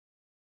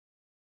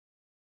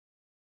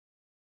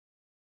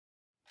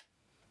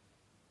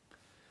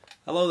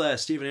Hello there,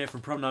 Stephen here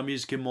from Promenade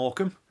Music in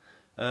Morecambe.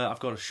 I've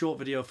got a short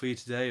video for you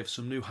today of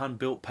some new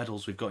hand-built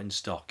pedals we've got in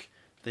stock.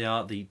 They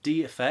are the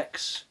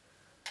D.EFFECTS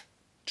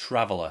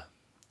Traveller.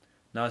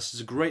 Now this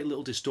is a great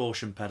little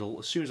distortion pedal.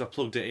 As soon as I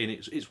plugged it in,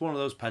 it's one of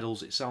those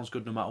pedals, it sounds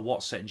good no matter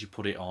what settings you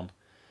put it on.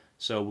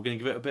 So we're going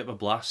to give it a bit of a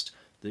blast.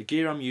 The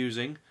gear I'm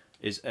using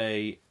is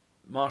a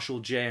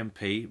Marshall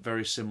JMP,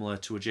 very similar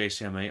to a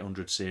JCM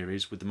 800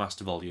 series with the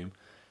master volume,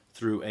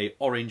 through a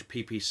orange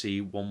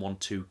PPC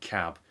 112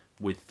 cab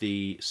with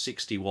the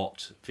 60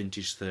 watt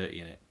vintage 30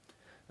 in it.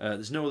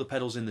 There's no other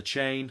pedals in the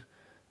chain,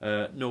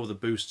 no other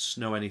boosts,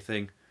 no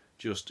anything,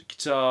 just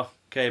guitar,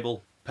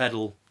 cable,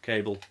 pedal,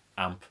 cable,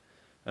 amp.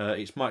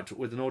 It's mic'd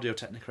with an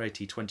Audio-Technica AT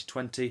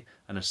 2020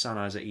 and a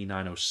Sennheiser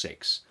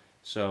E906.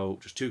 So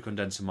just two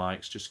condenser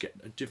mics, just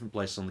get different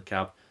places on the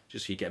cab,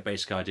 just so you get a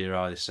basic idea of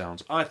how this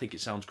sounds. I think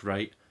it sounds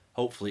great,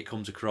 hopefully it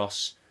comes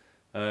across.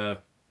 There's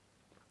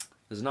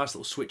a nice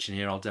little switch in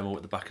here I'll demo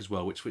at the back as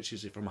well, which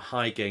switches it from a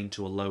high gain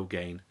to a low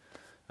gain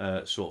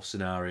sort of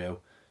scenario.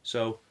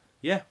 So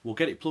yeah, we'll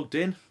get it plugged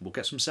in, we'll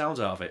get some sounds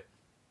out of it.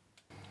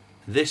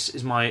 This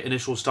is my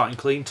initial starting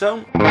clean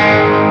tone.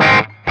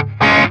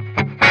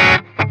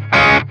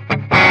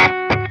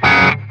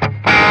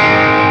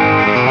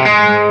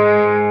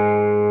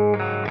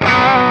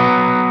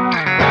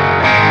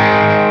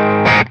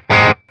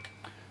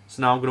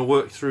 So now I'm going to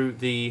work through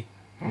the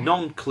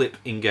non-clip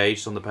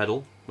engaged on the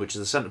pedal, which is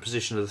the centre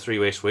position of the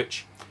three-way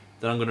switch.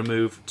 Then I'm going to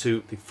move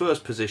to the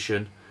first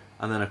position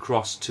and then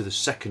across to the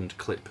second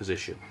clip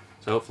position.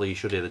 So hopefully you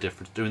should hear the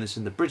difference. Doing this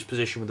in the bridge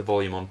position with the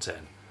volume on 10.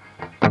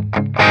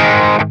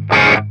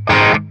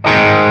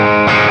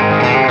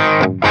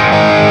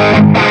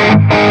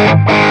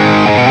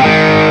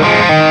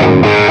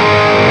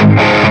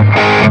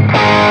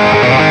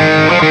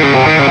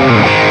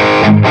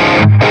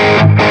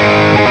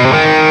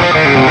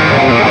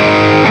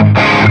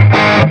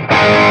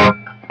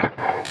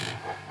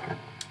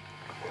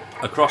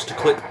 Across to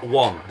clip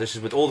 1. This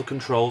is with all the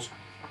controls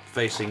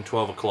facing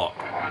 12 o'clock.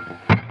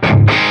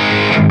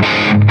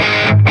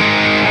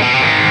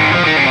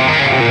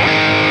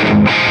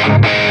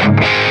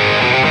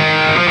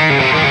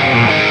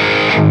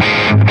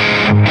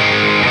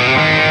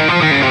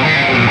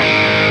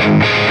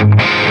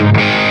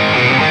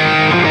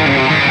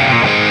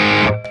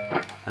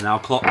 And now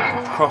clock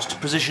across to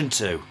position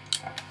 2.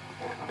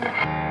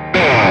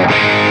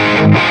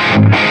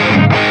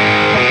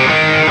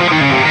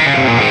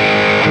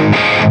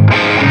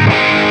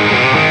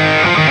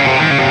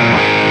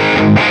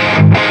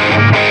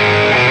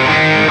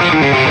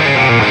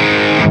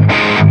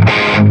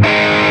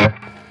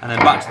 And then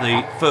back to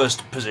the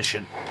first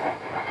position.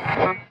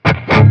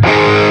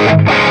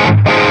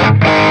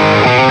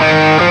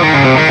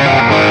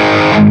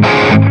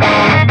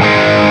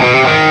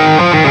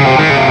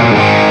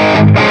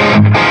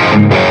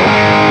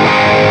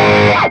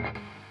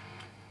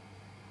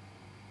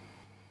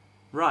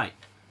 Right,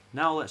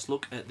 now let's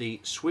look at the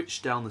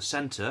switch down the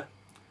centre,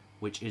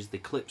 which is the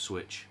clip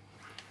switch.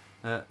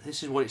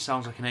 This is what it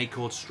sounds like, an A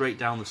chord straight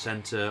down the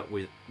centre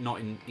with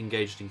not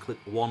engaged in clip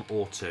 1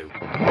 or 2.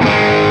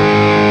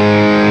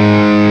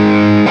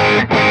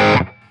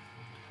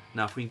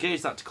 Now if we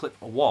engage that to clip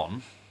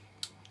 1,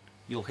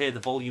 you'll hear the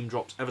volume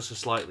drops ever so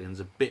slightly and there's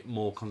a bit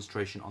more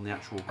concentration on the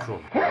actual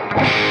crumb. So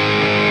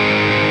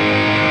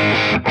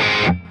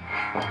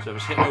if I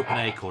just hit an open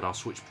A chord, I'll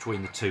switch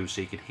between the two so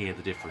you can hear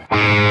the difference.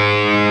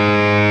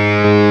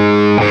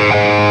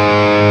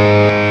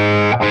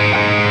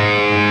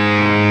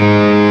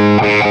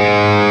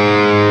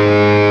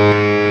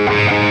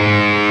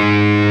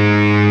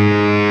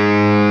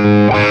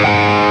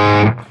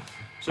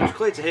 So it's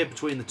clear to hear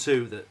between the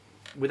two that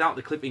without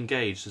the clip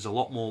engaged there's a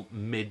lot more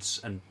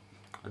mids and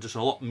just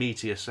a lot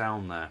meatier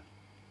sound there.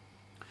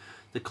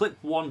 The clip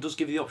 1 does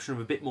give you the option of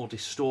a bit more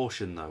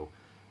distortion though,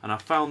 and I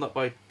found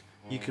that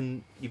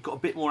you've got a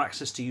bit more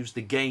access to use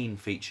the gain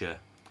feature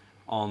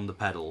on the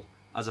pedal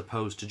as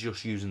opposed to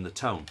just using the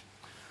tone.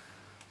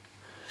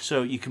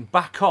 So you can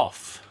back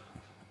off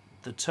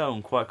the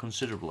tone quite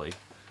considerably.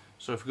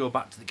 So if we go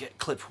back to the get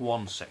clip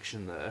 1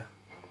 section there,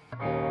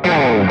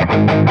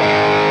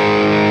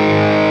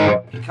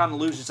 it kind of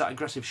loses that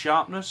aggressive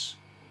sharpness,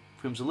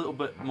 becomes a little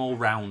bit more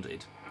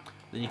rounded.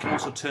 Then you can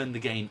also turn the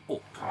gain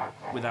up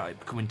without it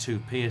becoming too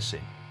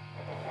piercing.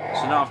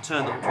 So now I've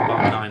turned it up to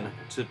about 9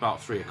 to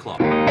about 3 o'clock.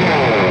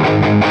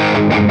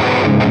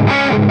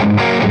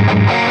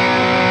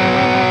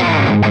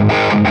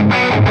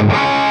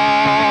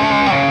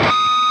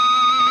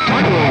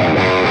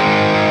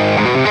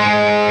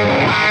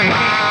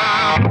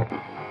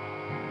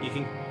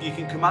 You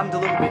can command a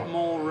little bit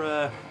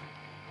more.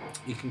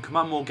 You can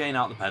command more gain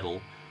out the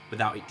pedal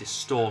without it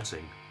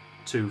distorting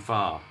too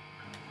far.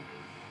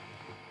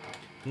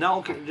 Now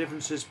look at the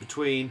differences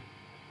between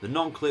the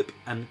non-clip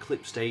and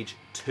clip stage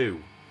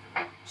 2.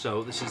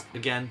 So this is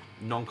again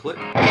non-clip.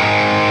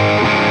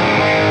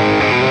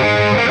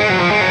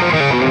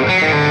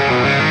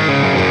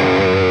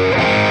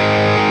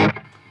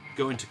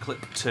 Go into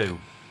clip 2.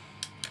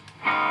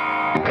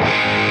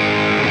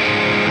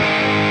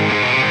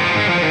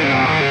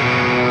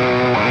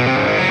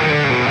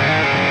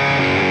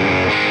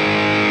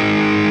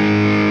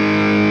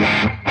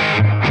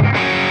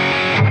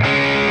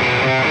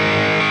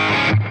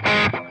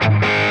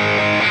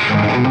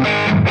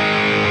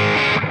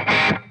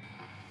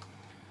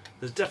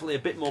 definitely a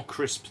bit more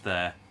crisp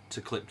there to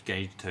clipped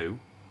gauge 2,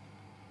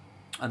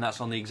 and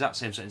that's on the exact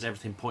same settings,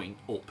 everything pointing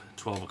up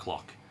 12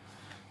 o'clock.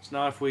 So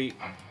now if we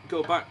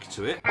go back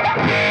to it,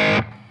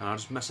 and I'll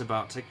just mess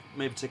about,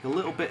 maybe take a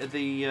little bit of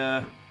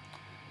the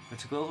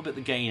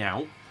gain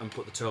out and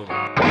put the tone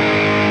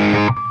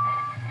on.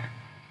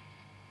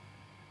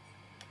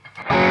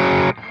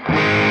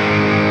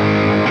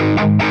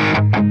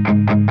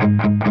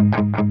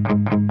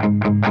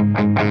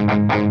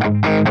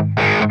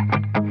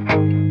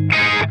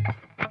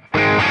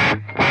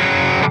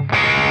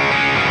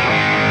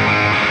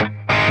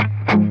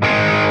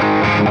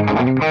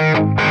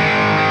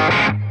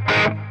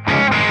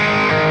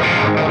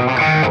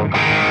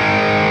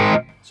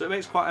 So it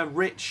makes quite a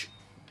rich,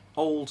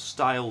 old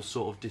style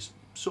sort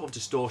of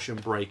distortion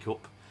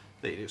breakup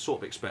that you sort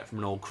of expect from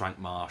an old crank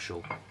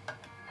Marshall.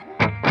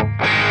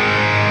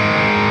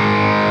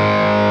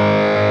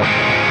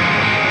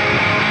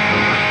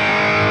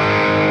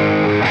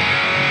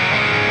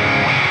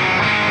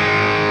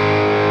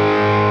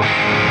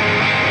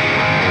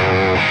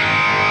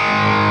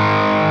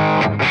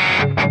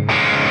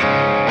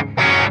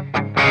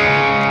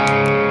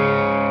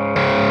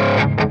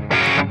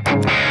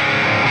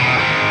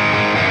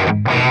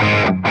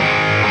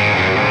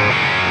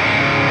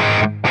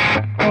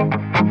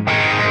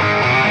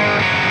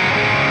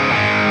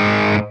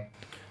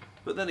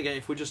 But then again,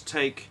 if we just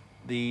take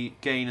the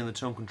gain and the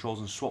tone controls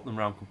and swap them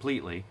around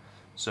completely,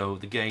 so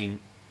the gain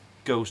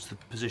goes to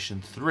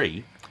position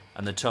 3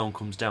 and the tone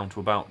comes down to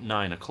about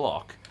 9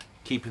 o'clock,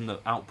 keeping the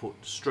output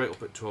straight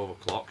up at 12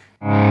 o'clock.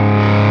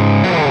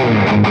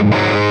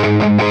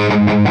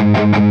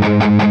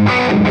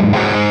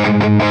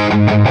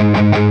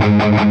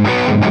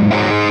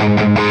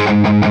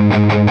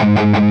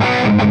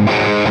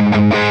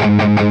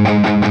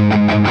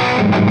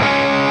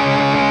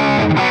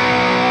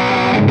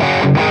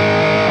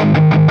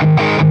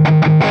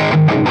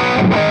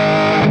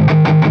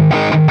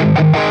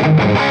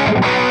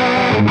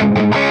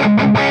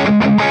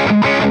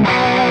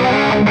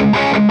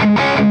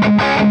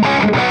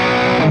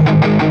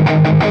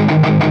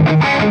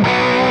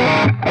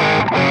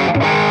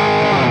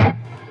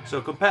 So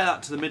compare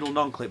that to the middle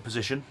non-clip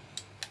position.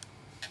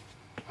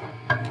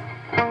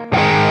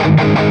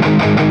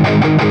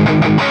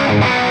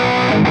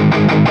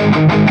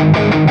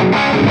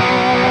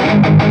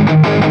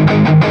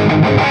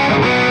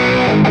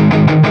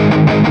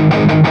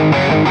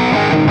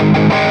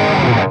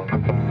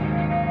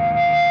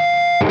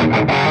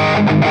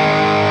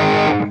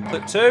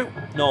 Clip 2,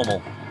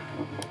 normal.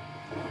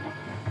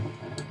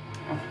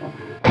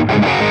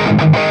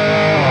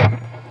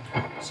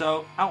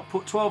 So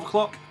output 12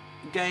 o'clock,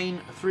 gain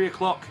 3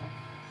 o'clock,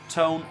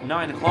 tone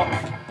 9 o'clock.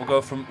 We'll go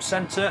from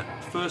centre,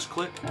 first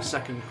clip,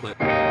 second clip.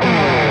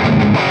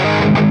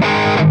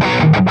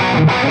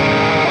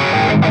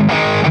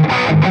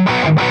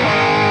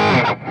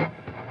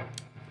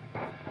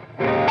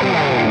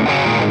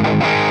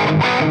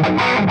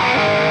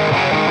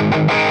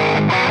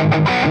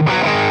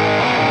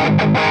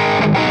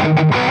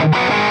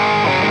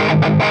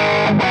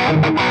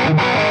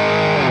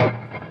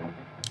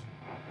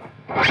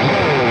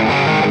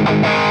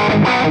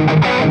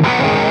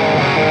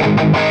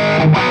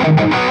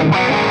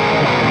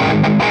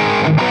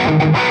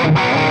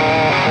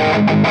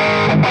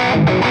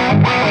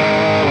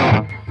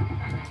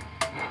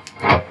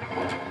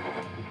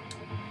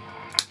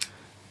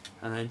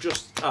 And then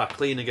just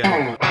clean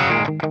again.